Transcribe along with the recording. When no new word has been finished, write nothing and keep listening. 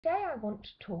Today I want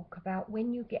to talk about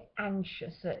when you get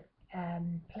anxious at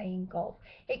playing golf.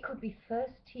 It could be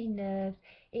first tee nerves,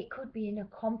 it could be in a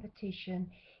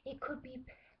competition, it could be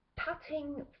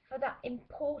putting for that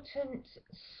important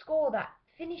score, that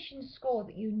finishing score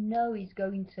that you know is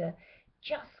going to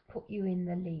just put you in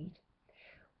the lead.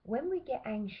 When we get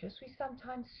anxious, we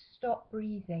sometimes stop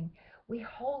breathing, we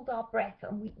hold our breath,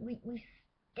 and we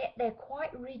get there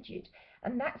quite rigid,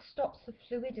 and that stops the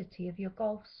fluidity of your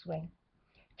golf swing.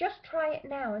 Just try it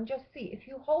now and just see. If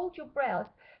you hold your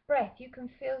breath, you can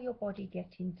feel your body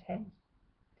get intense.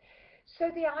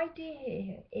 So the idea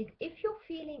here is if you're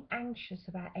feeling anxious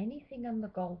about anything on the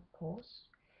golf course,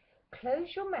 close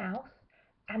your mouth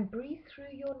and breathe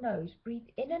through your nose. Breathe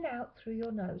in and out through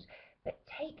your nose, but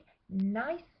take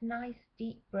nice,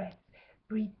 deep breaths.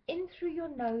 Breathe in through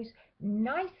your nose,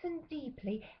 nice and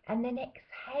deeply, and then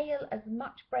exhale as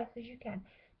much breath as you can.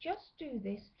 Just do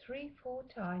this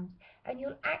 3-4 times, and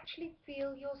you'll actually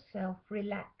feel yourself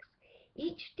relax.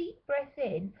 Each deep breath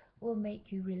in will make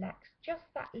you relax just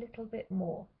that little bit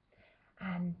more.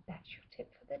 And that's your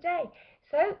tip for the day.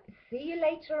 So, see you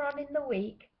later on in the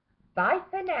week. Bye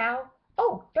for now.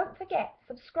 Oh, don't forget,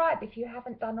 subscribe if you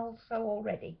haven't done so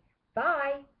already.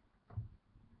 Bye.